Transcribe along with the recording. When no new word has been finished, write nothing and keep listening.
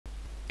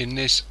In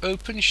this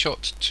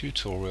OpenShot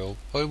tutorial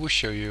I will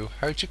show you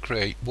how to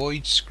create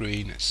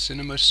widescreen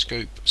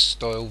Cinemascope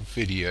style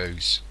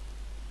videos.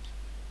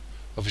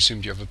 I've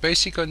assumed you have a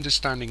basic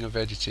understanding of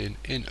editing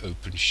in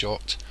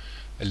OpenShot.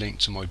 A link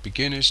to my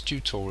beginner's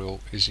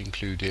tutorial is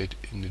included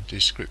in the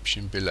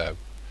description below.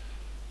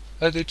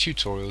 Other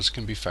tutorials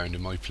can be found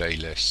in my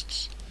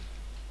playlists.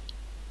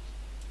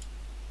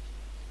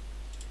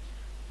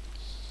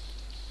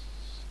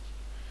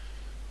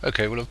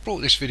 Okay, well, I've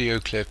brought this video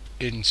clip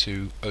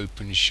into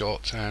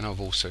OpenShot and I've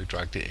also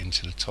dragged it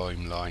into the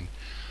timeline.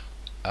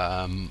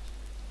 I'm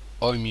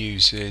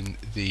using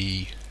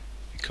the,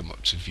 come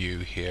up to view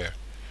here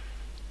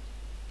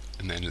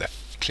and then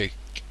left click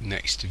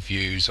next to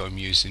views. I'm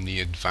using the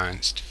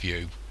advanced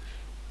view.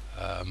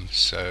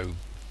 So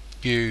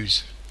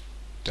views,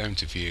 down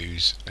to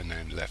views, and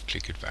then left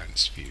click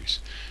advanced views,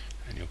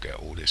 and you'll get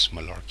all this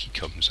malarkey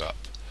comes up.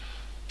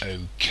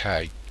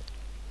 Okay.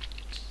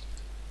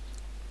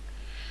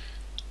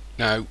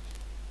 Now,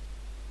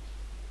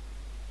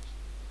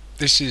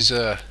 this is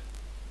a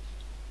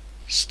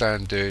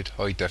standard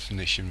high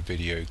definition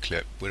video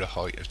clip with a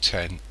height of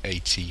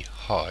 1080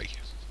 high.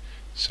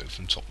 So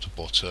from top to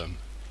bottom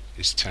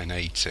is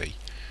 1080,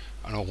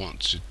 and I want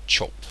to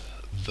chop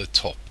the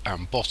top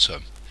and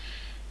bottom.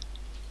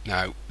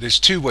 Now, there's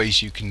two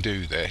ways you can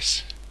do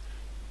this.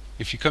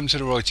 If you come to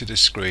the right of the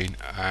screen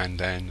and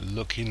then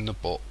look in the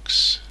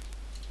box,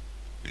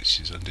 which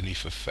is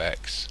underneath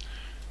effects,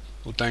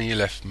 hold down your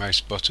left mouse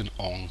button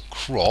on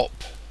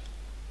crop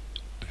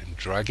and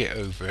drag it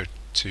over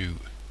to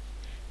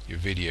your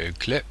video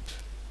clip,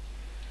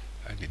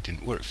 and it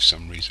didn't work for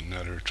some reason. Now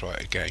I'll try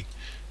it again.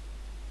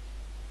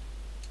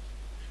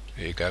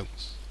 There you go.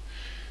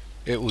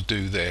 It will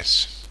do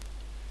this.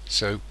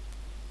 So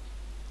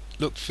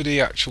look for the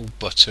actual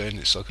button.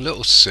 It's like a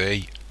little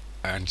C,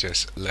 and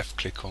just left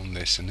click on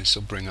this and this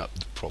will bring up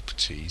the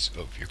properties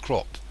of your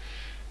crop.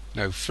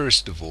 Now,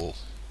 first of all,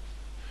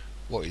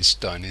 what it's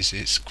done is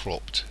it's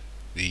cropped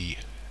the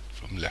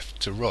from left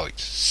to right.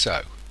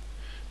 So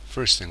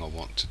first thing I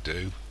want to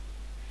do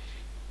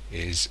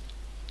is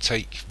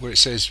take where it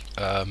says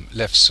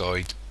left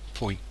side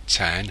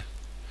 0.10.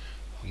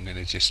 I'm going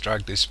to just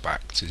drag this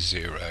back to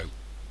 0,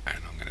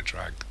 and I'm going to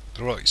drag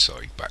the right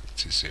side back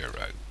to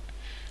 0.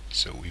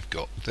 So we've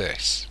got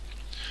this,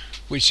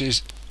 which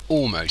is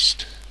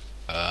almost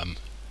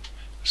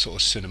sort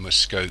of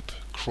Cinemascope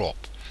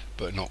crop,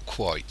 but not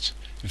quite.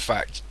 In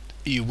fact,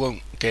 you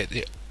won't get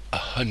it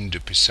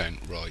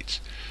 100% right,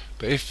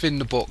 but if in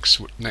the box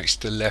next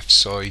to the left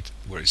side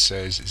where it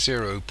says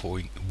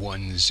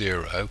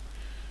 0.10,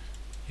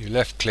 you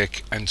left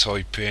click and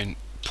type in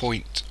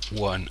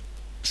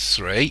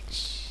 0.13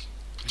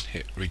 and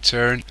hit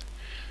return,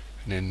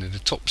 and then in the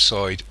top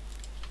side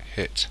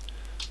hit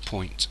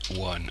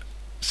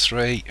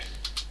 0.13,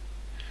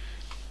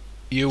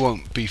 you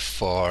won't be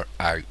far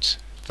out.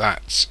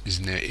 That is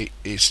near.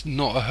 It's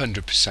not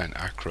 100%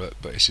 accurate,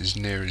 but it's as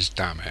near as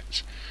damn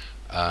it.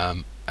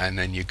 And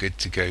then you're good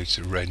to go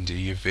to render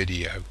your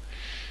video.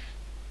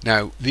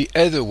 Now, the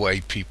other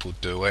way people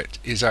do it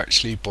is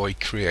actually by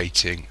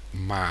creating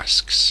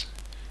masks,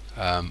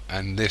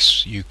 and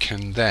this you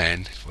can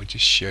then, if I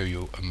just show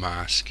you a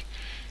mask,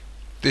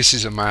 this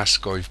is a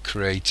mask I've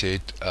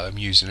created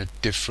using a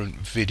different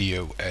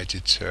video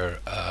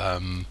editor.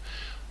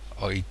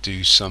 I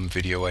do some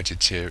video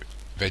editing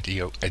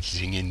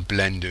in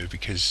Blender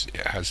because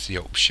it has the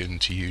option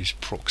to use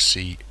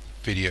proxy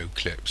video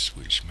clips,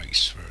 which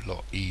makes for a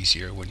lot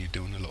easier when you're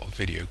doing a lot of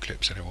video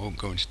clips, and I won't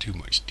go into too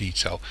much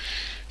detail.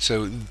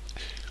 So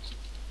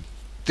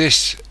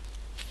this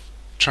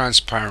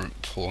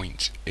transparent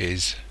point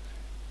is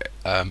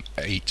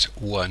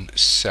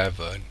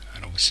 817,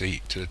 and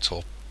obviously to the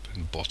top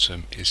and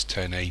bottom is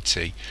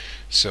 1080.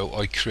 So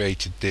I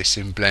created this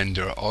in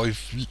Blender.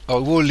 I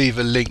will leave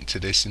a link to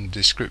this in the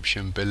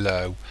description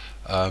below,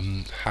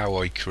 how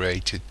I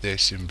created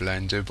this in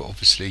Blender, but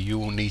obviously you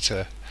will need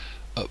to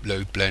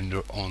upload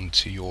Blender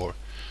onto your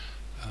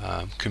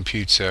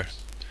computer,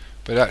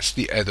 but that's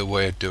the other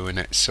way of doing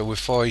it. So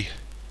if I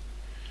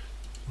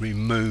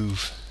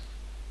remove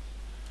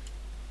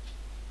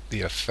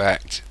the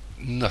effect,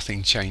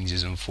 nothing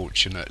changes,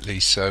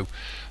 unfortunately. So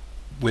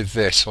with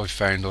this, I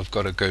found I've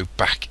got to go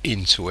back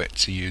into it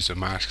to use a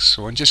mask,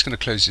 so I'm just going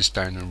to close this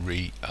down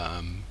and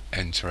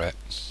enter it.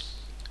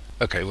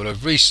 Okay, well,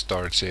 I've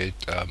restarted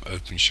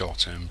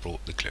OpenShot and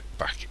brought the clip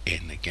back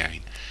in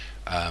again.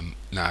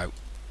 Now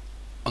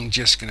I'm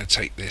just going to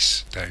take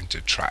this down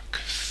to track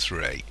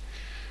 3,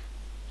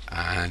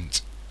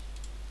 and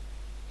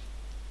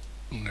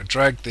I'm going to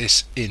drag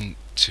this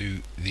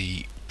into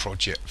the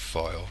project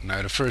file.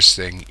 Now, the first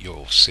thing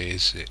you'll see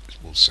is it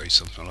will say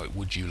something like,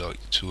 would you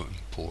like to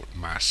import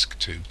mask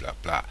to blah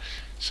blah.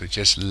 So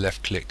just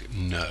left click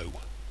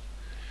no.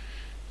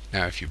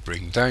 Now if you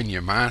bring down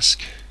your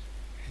mask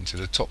into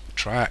the top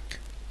track,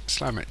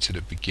 slam it to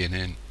the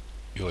beginning,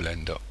 you'll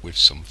end up with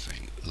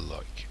something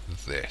like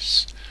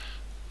this.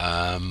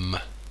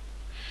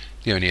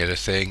 The only other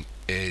thing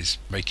is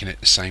making it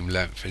the same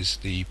length as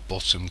the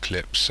bottom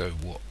clip. So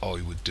what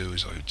I would do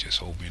is I would just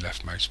hold my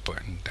left mouse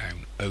button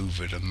down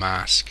over the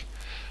mask,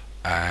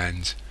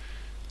 and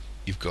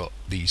you've got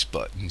these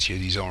buttons here,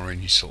 these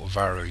orange sort of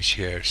arrows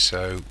here.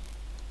 So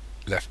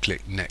left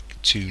click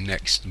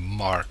next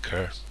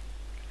marker.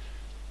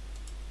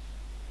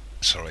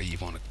 Sorry, you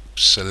want to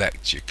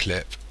select your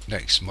clip,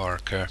 next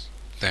marker,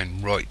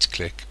 then right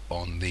click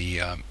on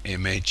the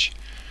image.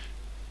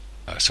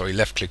 Sorry,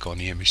 left click on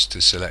the image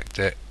to select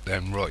it,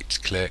 then right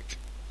click,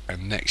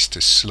 and next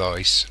to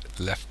slice,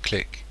 left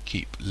click,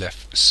 keep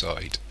left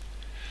side,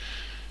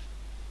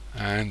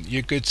 and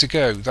you're good to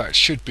go. That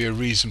should be a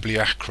reasonably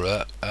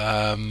accurate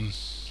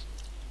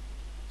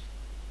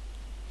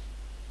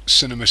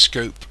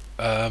Cinemascope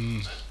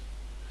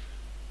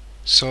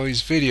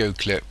size video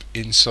clip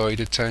inside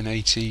a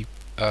 1080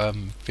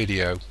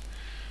 video.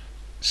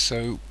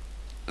 So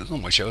there's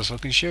not much else I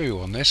can show you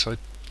on this, I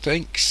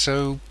think.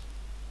 So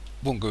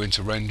won't go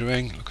into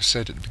rendering. Like I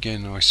said at the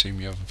beginning, I assume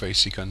you have a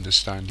basic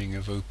understanding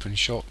of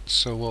OpenShot,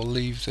 so I'll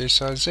leave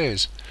this as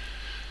is.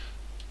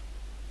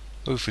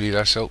 Hopefully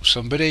that's helped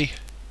somebody.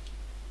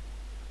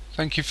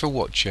 Thank you for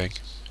watching.